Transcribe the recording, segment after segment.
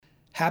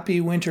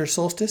Happy winter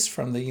solstice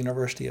from the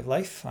University of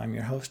Life. I'm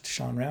your host,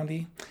 Sean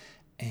Roundy.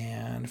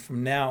 And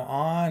from now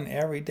on,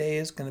 every day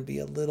is going to be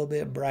a little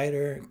bit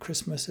brighter.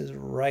 Christmas is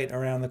right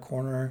around the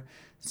corner.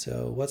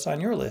 So what's on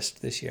your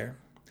list this year?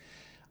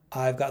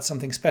 I've got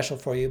something special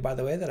for you, by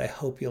the way, that I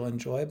hope you'll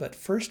enjoy. But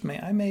first, may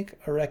I make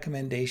a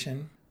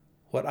recommendation?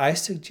 What I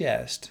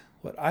suggest,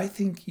 what I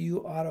think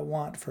you ought to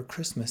want for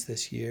Christmas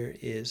this year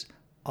is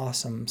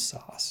awesome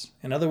sauce.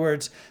 In other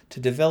words,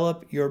 to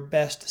develop your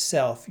best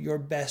self, your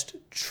best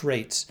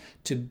traits,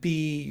 to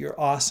be your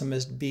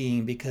awesomest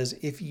being. Because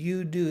if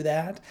you do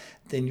that,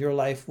 then your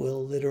life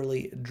will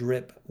literally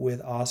drip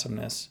with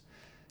awesomeness.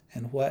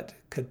 And what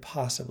could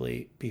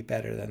possibly be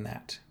better than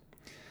that?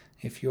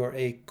 If you're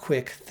a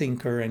quick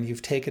thinker and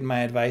you've taken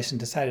my advice and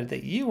decided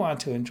that you want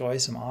to enjoy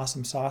some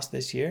awesome sauce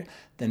this year,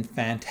 then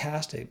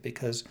fantastic,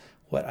 because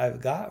what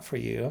I've got for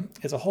you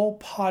is a whole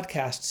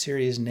podcast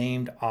series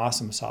named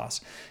Awesome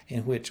Sauce,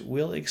 in which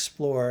we'll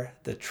explore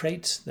the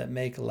traits that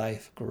make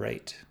life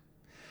great.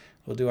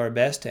 We'll do our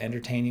best to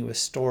entertain you with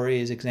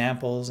stories,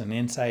 examples, and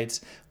insights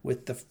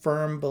with the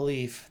firm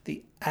belief,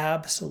 the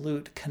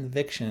absolute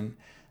conviction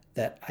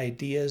that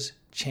ideas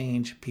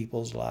change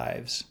people's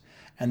lives,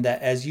 and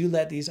that as you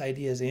let these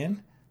ideas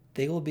in,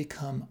 they will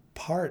become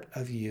part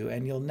of you,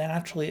 and you'll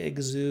naturally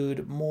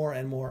exude more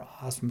and more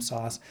awesome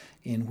sauce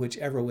in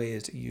whichever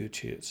ways you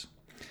choose.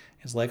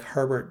 It's like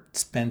Herbert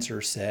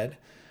Spencer said,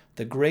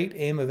 the great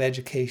aim of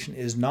education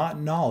is not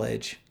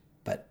knowledge,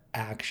 but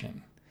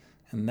action.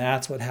 And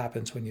that's what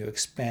happens when you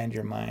expand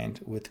your mind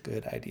with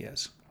good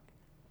ideas.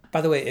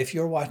 By the way, if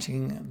you're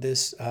watching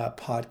this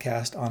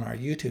podcast on our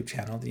YouTube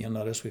channel, then you'll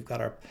notice we've got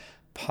our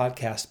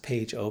podcast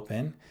page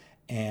open,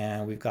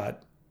 and we've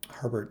got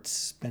Herbert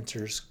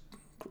Spencer's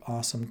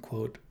awesome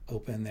quote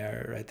open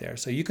there, right there.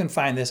 So you can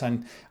find this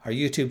on our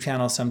YouTube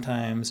channel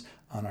sometimes,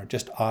 on our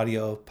just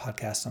audio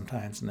podcast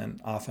sometimes, and then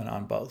often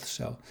on both.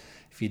 So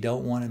if you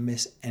don't want to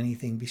miss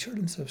anything, be sure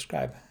to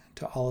subscribe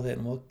to all of it,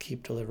 and we'll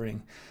keep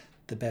delivering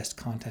the best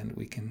content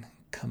we can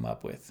come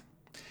up with.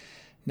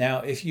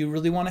 Now, if you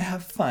really want to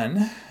have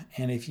fun,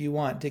 and if you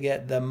want to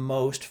get the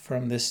most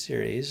from this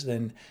series,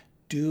 then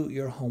do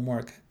your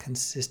homework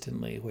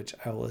consistently, which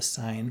I will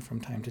assign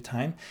from time to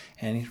time.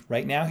 And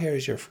right now, here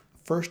is your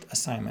first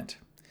assignment.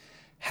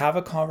 Have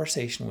a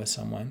conversation with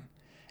someone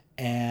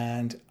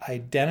and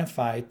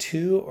identify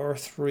 2 or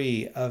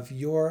 3 of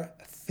your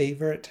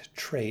favorite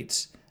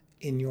traits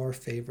in your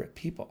favorite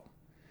people.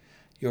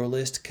 Your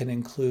list can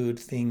include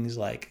things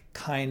like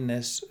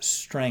kindness,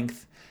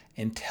 strength,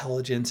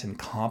 intelligence and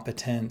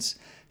competence,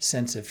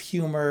 sense of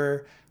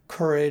humor,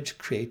 courage,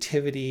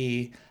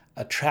 creativity,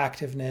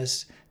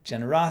 attractiveness,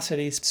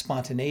 generosity,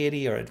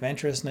 spontaneity, or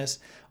adventurousness,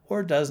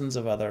 or dozens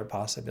of other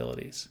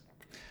possibilities.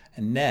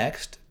 And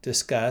next,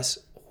 discuss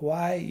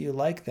why you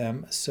like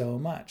them so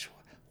much.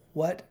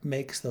 What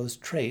makes those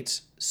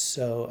traits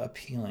so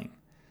appealing?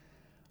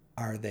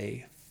 Are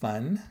they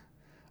fun?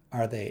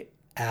 Are they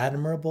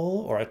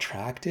admirable or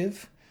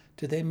attractive?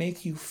 Do they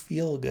make you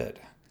feel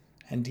good?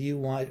 And do you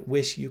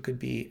wish you could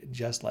be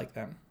just like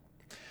them?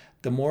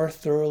 The more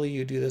thoroughly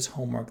you do this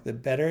homework, the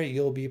better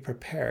you'll be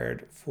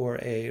prepared for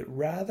a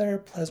rather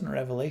pleasant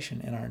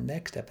revelation in our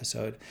next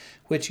episode,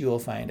 which you will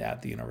find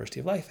at the University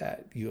of Life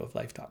at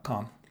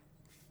uoflife.com.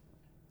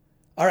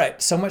 All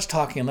right, so much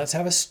talking. Let's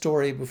have a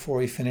story before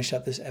we finish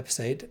up this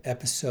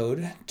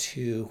episode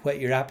to whet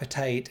your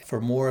appetite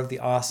for more of the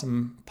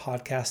awesome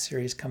podcast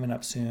series coming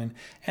up soon,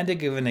 and to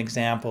give an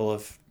example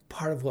of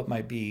part of what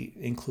might be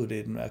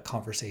included in a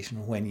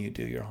conversation when you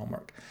do your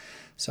homework.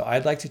 So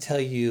I'd like to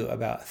tell you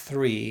about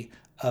 3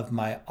 of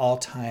my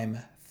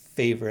all-time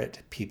favorite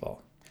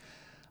people.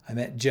 I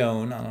met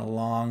Joan on a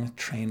long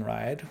train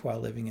ride while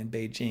living in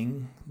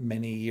Beijing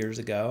many years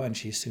ago, and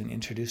she soon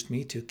introduced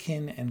me to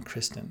Kin and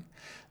Kristen.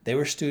 They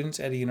were students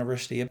at a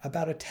university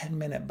about a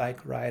 10-minute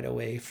bike ride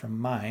away from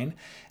mine,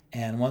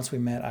 and once we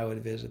met, I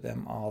would visit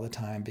them all the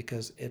time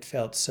because it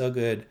felt so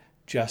good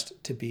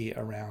just to be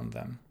around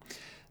them.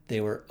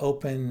 They were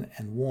open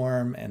and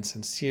warm and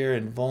sincere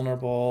and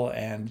vulnerable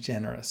and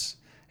generous.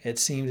 It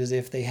seemed as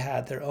if they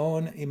had their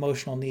own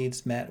emotional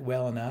needs met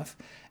well enough,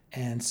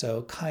 and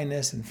so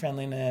kindness and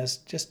friendliness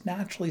just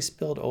naturally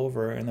spilled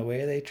over in the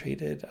way they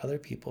treated other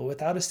people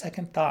without a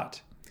second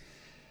thought.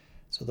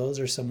 So those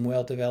are some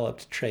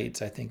well-developed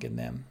traits, I think, in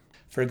them.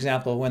 For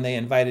example, when they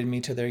invited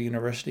me to their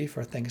university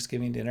for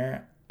Thanksgiving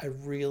dinner, I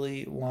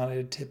really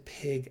wanted to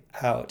pig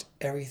out.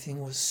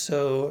 Everything was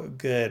so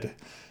good,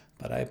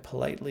 but I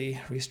politely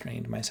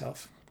restrained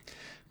myself.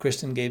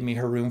 Kristen gave me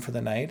her room for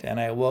the night, and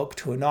I awoke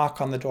to a knock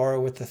on the door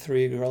with the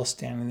 3 girls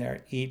standing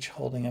there, each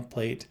holding a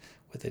plate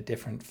with a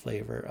different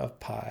flavor of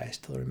pie. I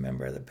still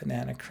remember the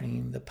banana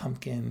cream, the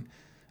pumpkin,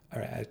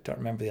 or I don't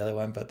remember the other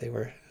one, but they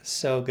were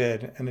so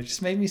good. And it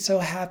just made me so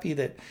happy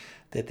that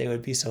they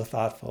would be so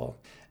thoughtful.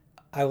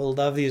 I will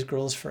love these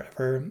girls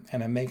forever,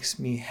 and it makes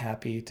me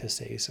happy to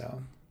say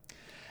so.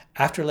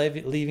 After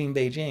leaving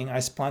Beijing, I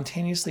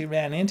spontaneously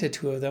ran into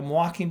two of them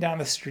walking down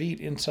the street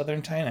in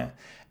southern China,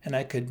 and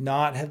I could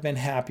not have been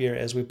happier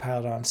as we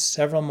piled on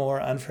several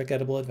more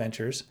unforgettable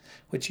adventures,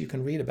 which you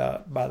can read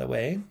about, by the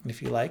way,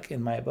 if you like,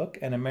 in my book,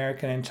 An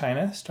American in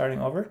China,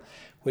 Starting Over,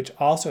 which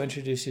also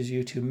introduces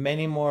you to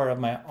many more of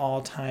my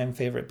all-time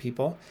favorite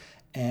people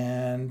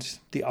and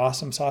the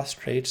awesome sauce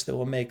traits that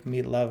will make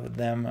me love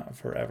them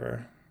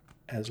forever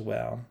as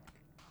well.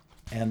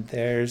 And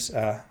there's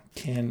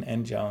Kin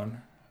and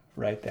Joan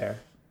right there.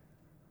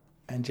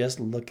 And just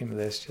looking at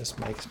this just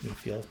makes me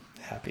feel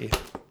happy.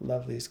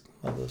 Love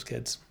those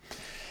kids.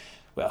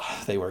 Well,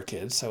 they were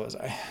kids, so was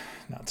I.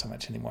 Not so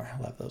much anymore.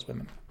 I love those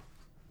women.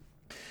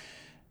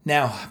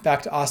 Now,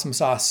 back to awesome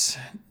sauce.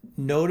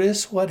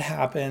 Notice what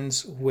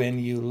happens when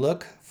you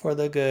look for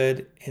the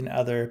good in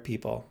other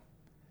people.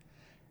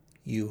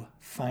 You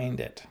find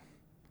it.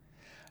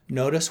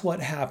 Notice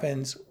what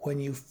happens when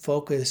you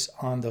focus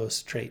on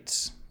those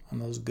traits, on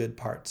those good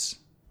parts.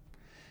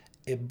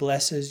 It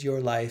blesses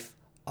your life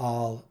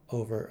all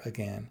over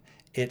again.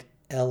 It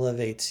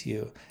elevates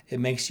you. It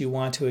makes you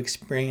want to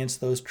experience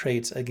those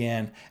traits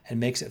again and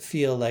makes it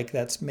feel like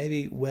that's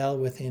maybe well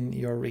within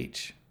your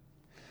reach.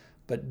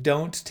 But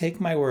don't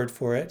take my word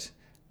for it.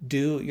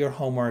 Do your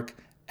homework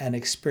and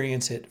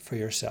experience it for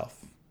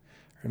yourself.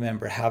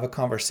 Remember, have a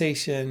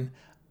conversation,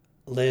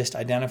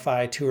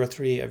 identify 2 or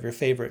 3 of your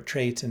favorite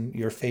traits and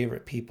your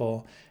favorite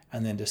people,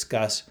 and then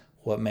discuss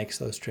what makes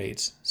those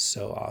traits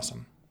so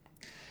awesome.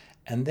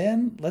 And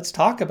then let's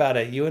talk about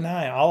it, you and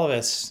I, all of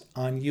us,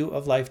 on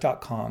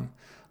youoflife.com.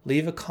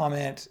 Leave a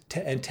comment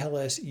and tell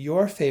us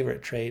your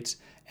favorite traits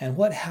and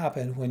what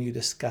happened when you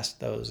discussed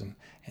those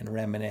and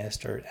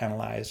reminisced or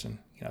analyzed and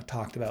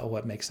talked about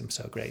what makes them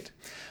so great.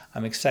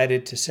 I'm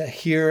excited to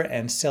hear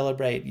and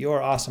celebrate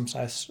your awesome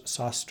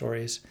sauce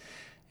stories.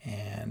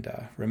 And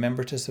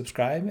remember to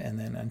subscribe. And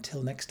then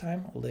until next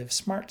time, live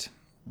smart,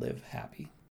 live happy.